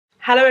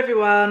Hello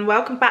everyone,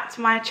 welcome back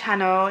to my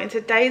channel. In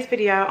today's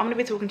video I'm going to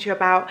be talking to you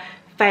about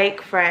fake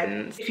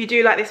friends. If you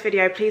do like this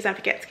video, please don't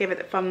forget to give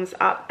it a thumbs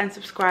up and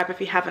subscribe if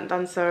you haven't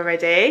done so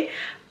already.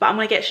 But I'm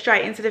going to get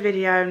straight into the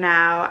video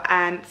now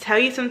and tell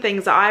you some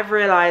things that I've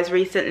realised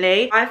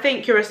recently. I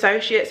think your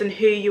associates and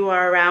who you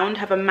are around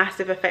have a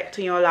massive effect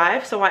on your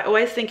life, so I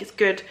always think it's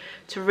good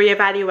to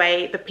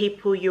reevaluate the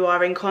people you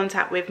are in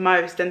contact with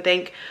most and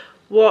think,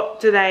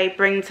 what do they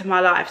bring to my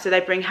life? Do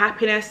they bring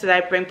happiness? Do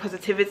they bring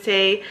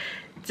positivity?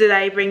 Do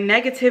they bring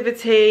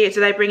negativity? Do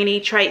they bring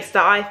any traits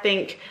that I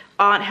think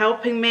aren't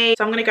helping me?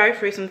 So I'm going to go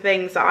through some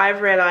things that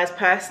I've realised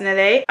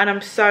personally, and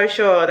I'm so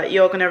sure that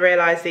you're going to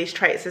realise these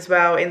traits as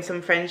well in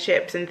some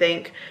friendships and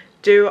think,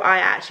 do I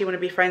actually want to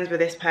be friends with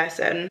this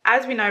person?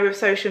 As we know with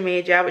social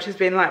media, which has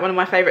been like one of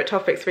my favourite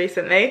topics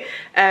recently,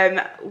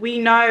 we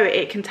know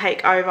it can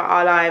take over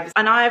our lives.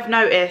 And I have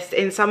noticed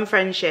in some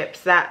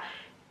friendships that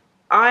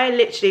I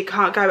literally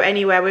can't go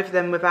anywhere with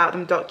them without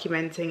them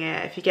documenting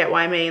it, if you get what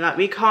I mean. Like,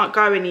 we can't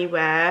go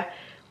anywhere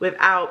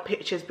without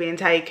pictures being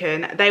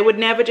taken. They would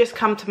never just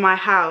come to my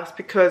house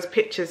because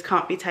pictures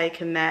can't be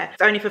taken there.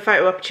 It's only for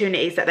photo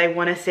opportunities that they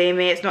want to see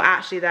me. It's not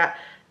actually that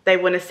they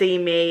want to see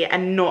me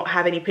and not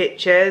have any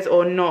pictures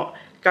or not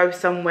go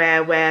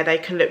somewhere where they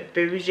can look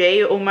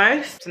bougie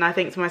almost. And I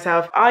think to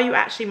myself, are you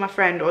actually my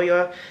friend, or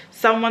you're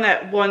someone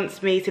that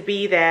wants me to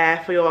be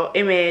there for your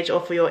image or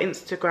for your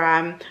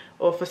Instagram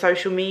or for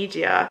social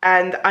media?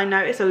 And I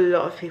notice a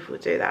lot of people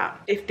do that.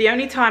 If the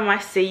only time I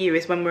see you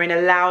is when we're in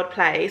a loud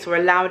place or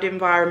a loud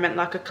environment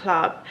like a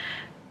club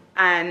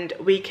and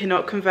we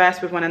cannot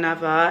converse with one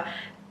another,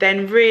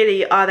 then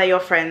really, are they your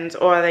friends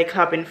or are they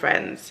clubbing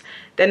friends?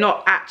 They're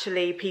not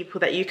actually people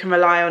that you can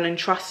rely on and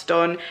trust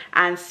on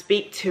and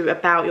speak to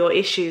about your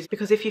issues.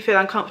 Because if you feel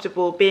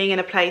uncomfortable being in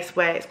a place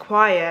where it's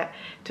quiet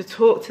to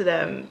talk to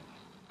them,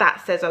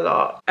 that says a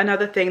lot.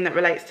 Another thing that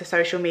relates to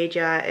social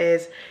media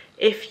is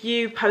if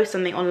you post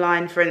something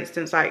online, for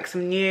instance, like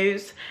some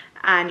news,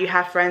 and you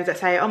have friends that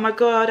say, oh my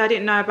God, I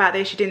didn't know about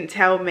this, you didn't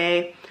tell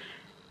me.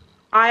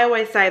 I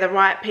always say the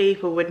right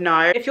people would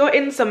know. If you're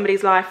in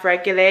somebody's life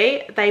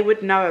regularly, they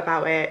would know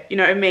about it. You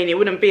know what I mean? It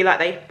wouldn't be like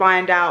they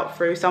find out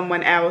through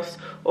someone else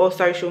or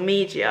social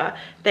media.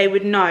 They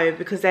would know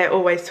because they're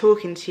always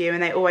talking to you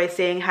and they're always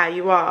seeing how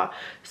you are.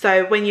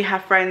 So when you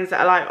have friends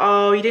that are like,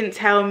 oh, you didn't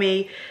tell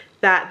me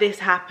that this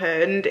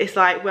happened, it's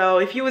like, well,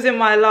 if you was in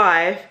my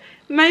life,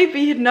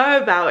 maybe you'd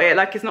know about it.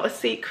 Like, it's not a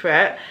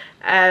secret.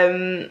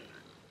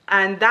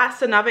 And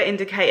that's another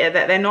indicator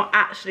that they're not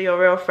actually your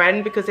real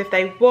friend, because if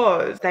they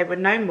was, they would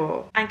know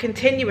more. And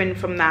continuing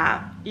from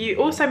that, you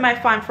also may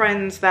find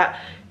friends that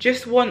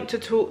just want to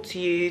talk to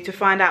you to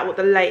find out what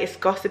the latest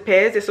gossip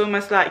is. It's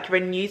almost like you're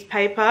a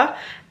newspaper,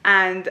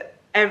 and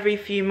every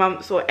few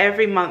months or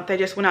every month they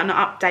just want an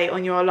update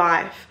on your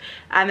life,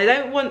 and they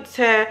don't want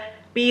to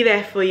be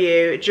there for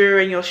you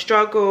during your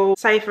struggle.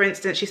 Say for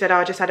instance, she said, oh,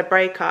 I just had a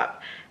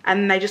breakup,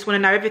 and they just want to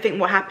know everything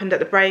what happened at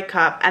the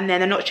breakup, and then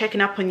they're not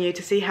checking up on you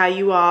to see how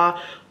you are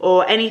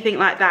or anything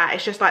like that.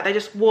 It's just like they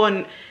just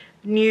want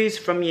news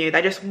from you.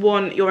 They just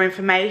want your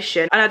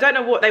information, and I don't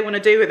know what they want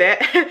to do with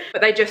it but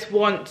they just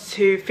want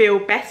to feel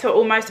better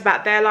almost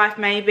about their life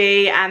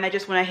maybe, and they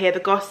just want to hear the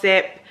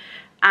gossip,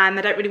 and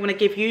they don't really want to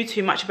give you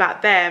too much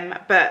about them,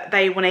 but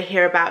they want to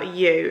hear about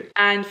you.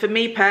 And for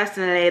me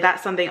personally,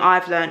 that's something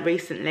I've learned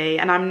recently,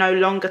 and I'm no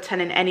longer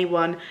telling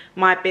anyone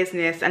my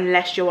business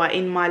unless you are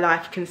in my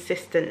life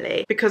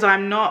consistently, because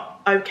I'm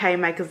not OK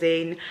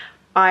Magazine.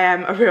 I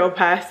am a real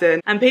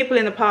person. And people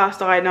in the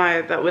past I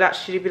know that would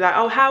actually be like,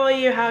 oh, how are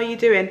you? How are you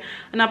doing?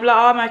 And I'll be like,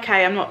 oh, I'm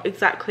okay. I'm not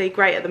exactly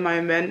great at the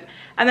moment.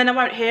 And then I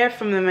won't hear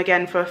from them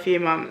again for a few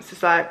months.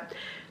 It's like,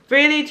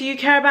 really, do you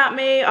care about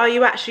me? Are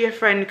you actually a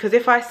friend? Because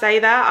if I say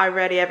that, I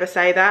rarely ever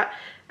say that.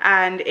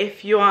 And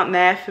if you aren't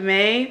there for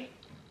me,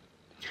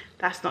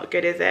 that's not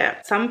good, is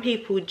it? Some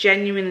people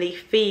genuinely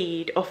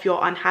feed off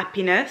your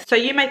unhappiness. So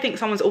you may think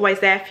someone's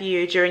always there for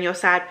you during your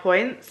sad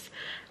points.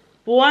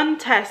 One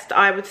test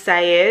I would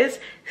say is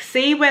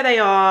see where they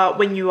are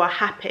when you are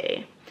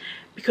happy.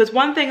 Because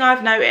one thing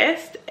I've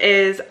noticed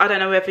is, I don't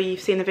know whether you've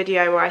seen the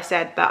video where I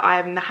said that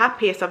I'm the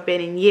happiest I've been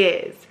in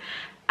years.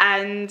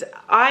 And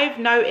I've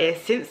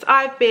noticed since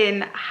I've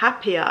been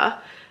happier,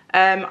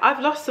 I've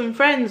lost some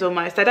friends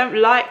almost. They don't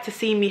like to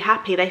see me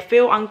happy. They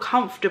feel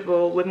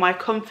uncomfortable with my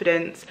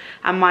confidence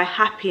and my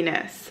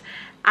happiness.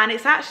 And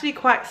it's actually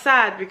quite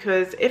sad,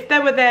 because if they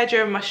were there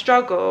during my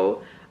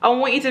struggle, I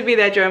want you to be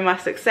there during my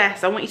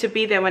success. I want you to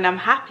be there when I'm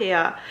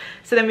happier,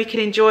 so then we can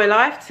enjoy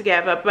life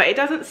together. But it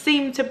doesn't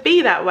seem to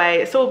be that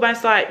way. It's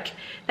almost like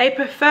they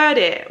preferred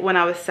it when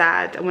I was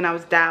sad and when I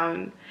was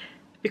down,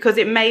 because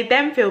it made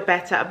them feel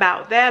better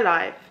about their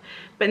life.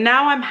 But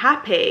now I'm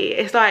happy,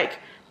 it's like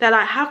They're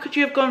like, how could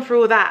you have gone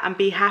through all that and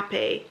be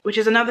happy? Which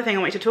is another thing I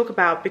want you to talk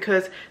about,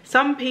 because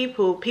some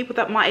people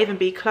that might even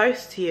be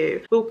close to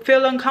you, will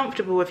feel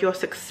uncomfortable with your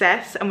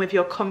success and with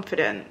your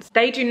confidence.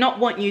 They do not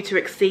want you to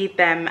exceed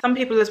them. Some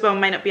people as well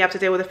may not be able to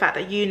deal with the fact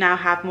that you now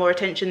have more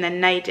attention than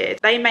they did.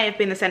 They may have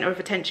been the center of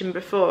attention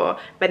before,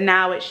 but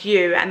now it's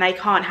you and they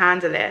can't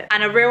handle it.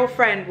 And a real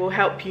friend will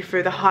help you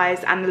through the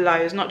highs and the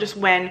lows, not just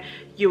when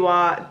you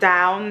are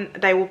down.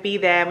 They will be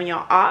there when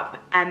you're up,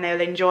 and they'll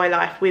enjoy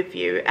life with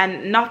you.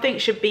 And nothing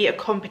should be a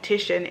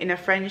competition in a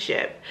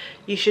friendship.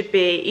 You should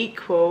be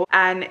equal.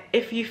 And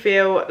if you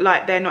feel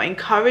like they're not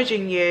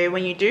encouraging you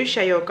when you do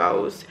share your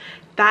goals,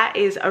 that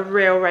is a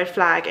real red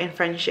flag in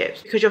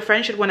friendships, because your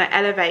friend should want to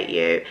elevate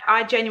you.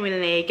 I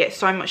genuinely get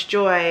so much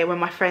joy when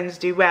my friends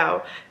do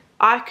well.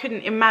 I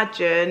couldn't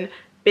imagine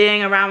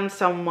being around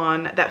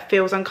someone that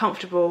feels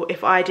uncomfortable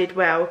if I did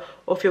well,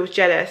 or feels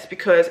jealous,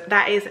 because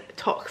that is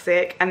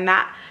toxic, and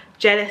that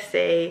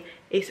jealousy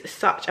is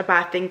such a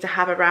bad thing to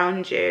have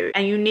around you.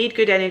 And you need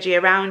good energy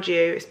around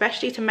you,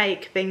 especially to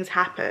make things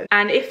happen.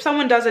 And if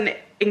someone doesn't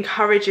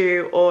encourage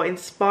you or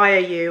inspire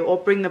you or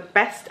bring the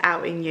best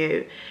out in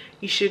you,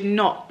 you should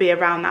not be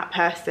around that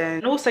person.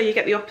 And also you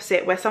get the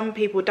opposite, where some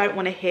people don't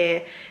want to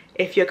hear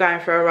if you're going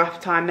through a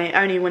rough time. They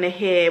only want to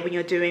hear when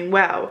you're doing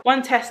well.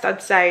 One test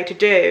I'd say to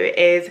do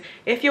is,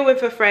 if you're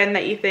with a friend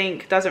that you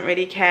think doesn't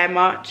really care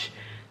much,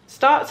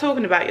 start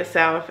talking about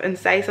yourself and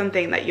say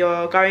something that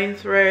you're going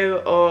through,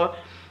 or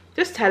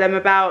just tell them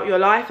about your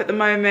life at the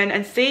moment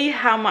and see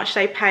how much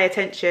they pay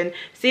attention.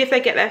 See if they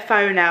get their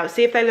phone out,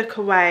 see if they look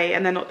away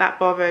and they're not that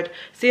bothered,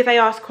 see if they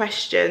ask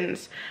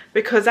questions,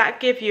 because that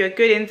gives you a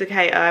good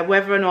indicator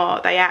whether or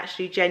not they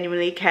actually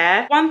genuinely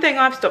care. One thing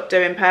I've stopped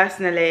doing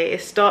personally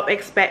is stop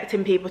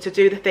expecting people to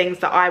do the things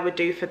that I would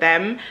do for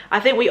them.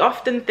 I think we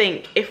often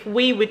think if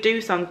we would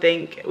do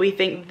something, we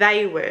think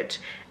they would.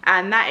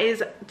 And that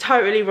is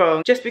totally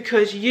wrong. Just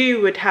because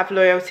you would have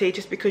loyalty,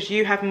 just because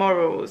you have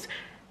morals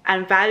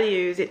and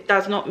values, it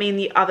does not mean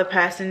the other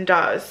person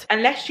does.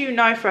 Unless you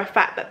know for a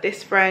fact that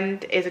this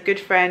friend is a good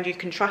friend, you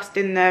can trust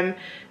in them,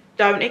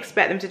 don't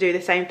expect them to do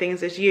the same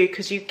things as you,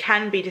 because you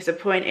can be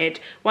disappointed.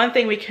 One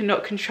thing we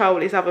cannot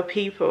control is other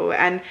people,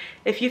 and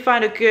if you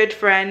find a good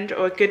friend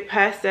or a good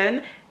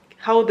person,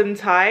 hold them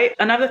tight.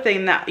 Another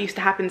thing that used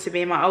to happen to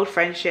me in my old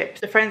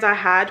friendships, the friends I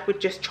had would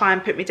just try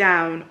and put me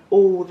down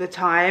all the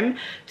time.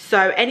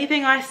 So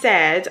anything I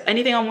said,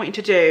 anything I want you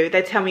to do,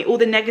 they'd tell me all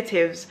the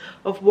negatives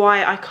of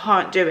why I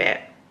can't do it.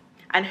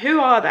 And who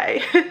are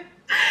they?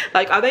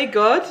 Like, are they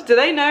God? Do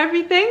they know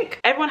everything?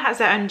 Everyone has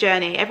their own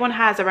journey. Everyone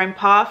has their own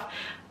path.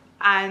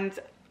 And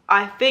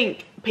I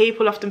think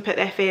people often put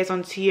their fears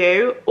onto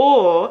you,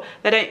 or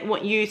they don't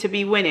want you to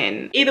be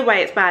winning. Either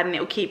way, it's bad and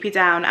it'll keep you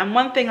down. And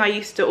one thing I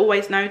used to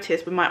always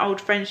notice with my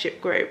old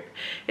friendship group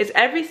is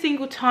every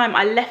single time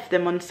I left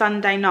them on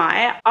Sunday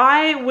night,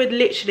 I would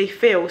literally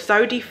feel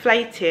so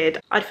deflated.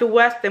 I'd feel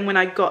worse than when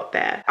I got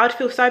there. I'd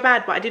feel so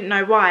bad, but I didn't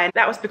know why. And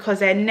that was because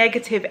their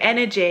negative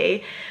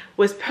energy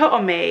was put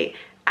on me.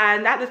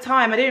 And at the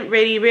time, I didn't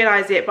really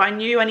realise it, but I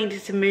knew I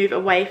needed to move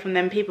away from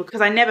them people,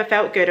 because I never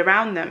felt good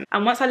around them.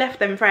 And once I left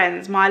them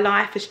friends, my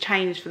life has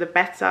changed for the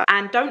better.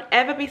 And don't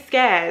ever be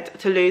scared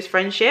to lose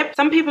friendship.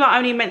 Some people are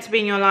only meant to be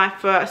in your life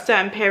for a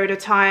certain period of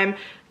time,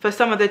 for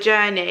some of the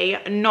journey,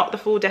 not the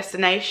full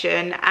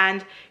destination.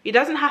 And it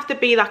doesn't have to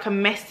be like a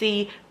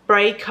messy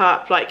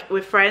breakup like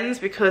with friends,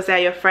 because they're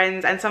your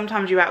friends, and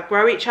sometimes you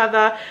outgrow each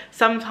other,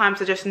 sometimes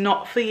they're just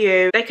not for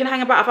you. They can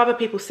hang about with other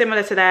people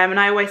similar to them, and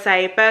I always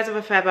say birds of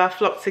a feather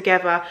flock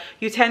together.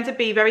 You tend to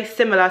be very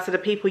similar to the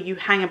people you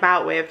hang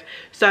about with,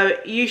 so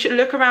you should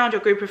look around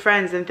your group of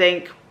friends and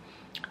think,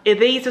 are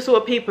these the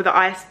sort of people that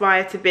I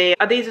aspire to be?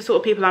 Are these the sort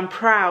of people I'm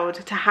proud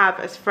to have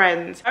as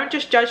friends? Don't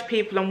just judge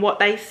people on what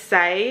they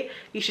say.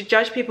 You should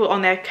judge people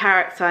on their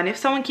character. And if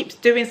someone keeps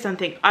doing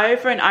something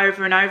over and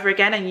over and over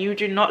again and you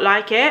do not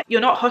like it,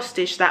 you're not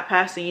hostage to that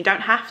person. You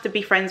don't have to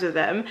be friends with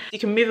them. You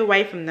can move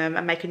away from them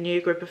and make a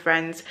new group of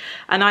friends.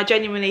 And I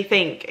genuinely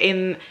think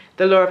in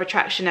the law of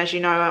attraction, as you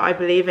know, I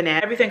believe in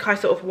it. Everything I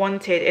sort of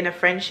wanted in a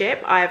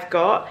friendship, I've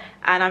got.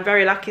 And I'm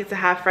very lucky to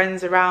have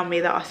friends around me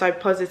that are so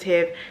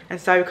positive and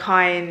so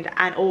kind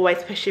and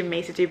always pushing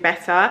me to do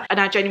better. And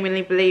I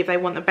genuinely believe they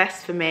want the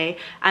best for me.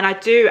 And I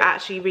do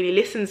actually really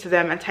listen to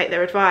them and take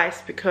their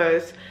advice,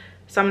 because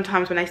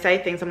sometimes when they say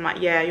things, I'm like,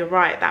 yeah, you're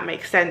right, that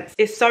makes sense.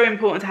 It's so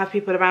important to have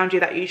people around you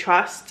that you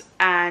trust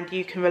and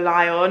you can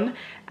rely on,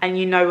 and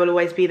you know will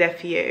always be there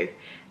for you.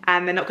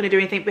 And they're not going to do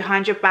anything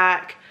behind your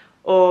back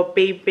or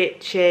be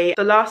bitchy.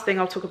 The last thing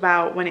I'll talk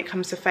about when it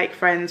comes to fake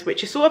friends,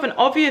 which is sort of an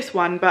obvious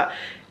one, but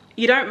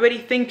you don't really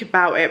think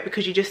about it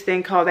because you just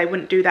think, oh, they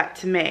wouldn't do that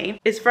to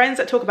me, is friends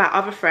that talk about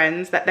other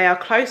friends that they are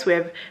close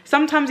with,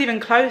 sometimes even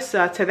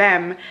closer to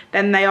them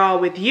than they are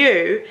with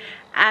you,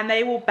 and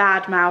they will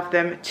badmouth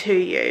them to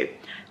you.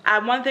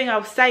 And one thing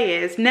I'll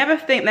say is, never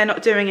think they're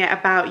not doing it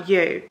about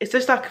you. It's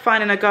just like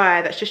finding a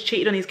guy that's just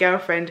cheated on his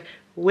girlfriend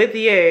with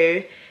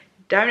you.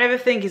 Don't ever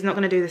think he's not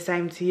going to do the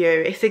same to you.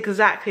 It's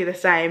exactly the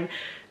same.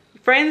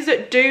 Friends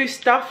that do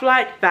stuff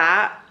like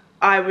that,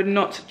 I would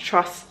not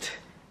trust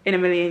in a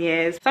million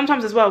years.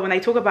 Sometimes as well, when they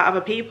talk about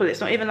other people,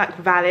 it's not even like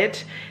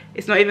valid.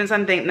 It's not even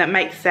something that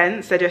makes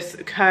sense. They're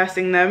just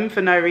cursing them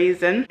for no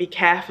reason. Be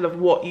careful of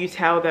what you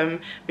tell them,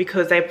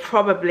 because they're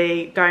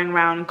probably going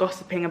around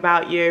gossiping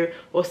about you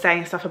or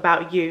saying stuff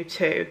about you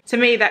too. To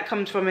me, that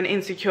comes from an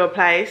insecure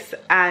place,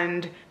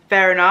 and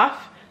fair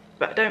enough,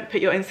 but don't put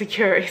your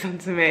insecurities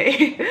onto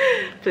me,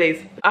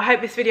 please. I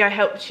hope this video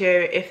helped you.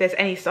 If there's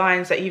any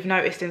signs that you've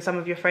noticed in some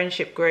of your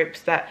friendship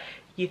groups that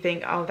you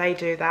think, oh, they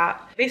do that.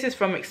 This is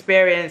from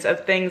experience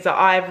of things that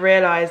I've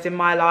realized in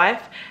my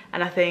life,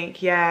 and I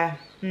think, yeah,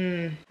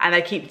 and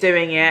they keep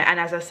doing it, and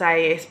as I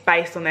say, it's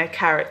based on their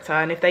character,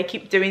 and if they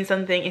keep doing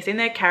something, it's in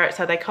their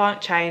character, they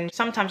can't change.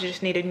 Sometimes you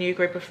just need a new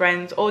group of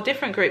friends or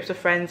different groups of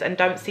friends and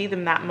don't see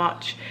them that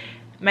much.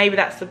 Maybe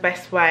that's the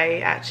best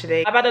way,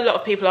 actually. I've had a lot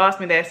of people ask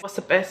me this, what's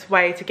the best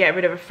way to get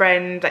rid of a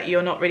friend that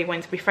you're not really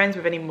wanting to be friends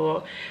with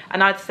anymore?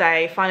 And I'd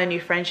say find a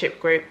new friendship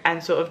group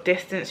and sort of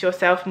distance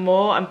yourself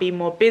more and be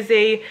more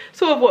busy,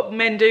 sort of what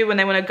men do when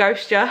they want to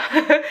ghost you.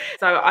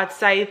 So I'd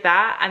say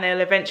that, and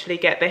they'll eventually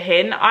get the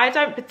hint. I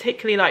don't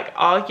particularly like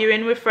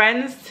arguing with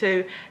friends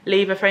to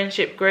leave a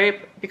friendship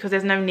group, because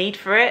there's no need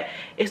for it.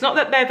 It's not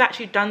that they've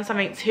actually done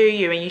something to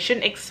you, and you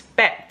shouldn't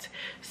expect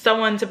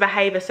someone to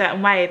behave a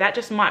certain way. That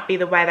just might be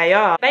the way they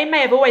are. They may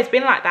have always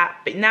been like that,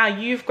 but now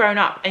you've grown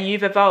up and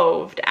you've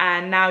evolved,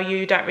 and now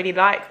you don't really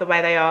like the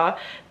way they are.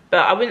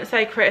 But I wouldn't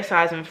say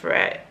criticize them for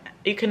it.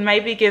 You can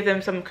maybe give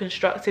them some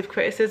constructive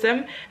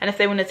criticism, and if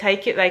they want to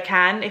take it, they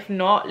can. If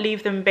not,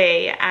 leave them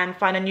be and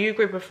find a new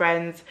group of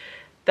friends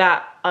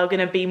that are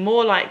going to be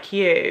more like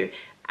you,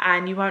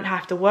 and you won't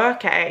have to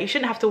work at it. You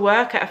shouldn't have to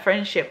work at a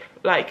friendship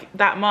like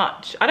that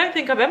much. I don't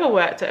think I've ever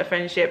worked at a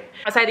friendship.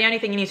 I'd say the only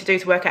thing you need to do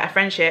to work at a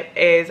friendship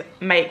is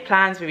make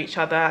plans with each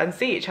other and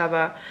see each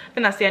other. I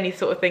think that's the only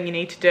sort of thing you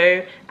need to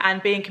do,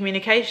 and be in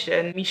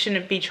communication. You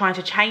shouldn't be trying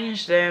to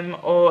change them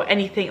or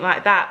anything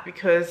like that,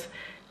 because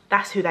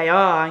that's who they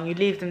are, and you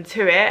leave them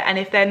to it. And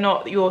if they're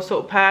not your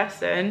sort of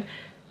person,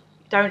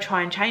 don't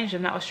try and change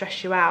them. That will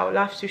stress you out.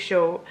 Life's too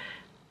short.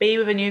 Be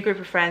with a new group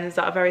of friends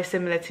that are very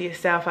similar to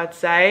yourself, I'd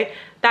say.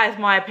 That is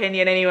my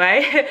opinion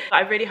anyway.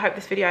 I really hope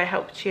this video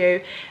helped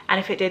you, and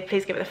if it did,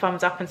 please give it a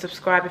thumbs up and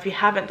subscribe if you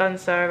haven't done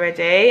so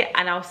already,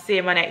 and I'll see you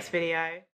in my next video.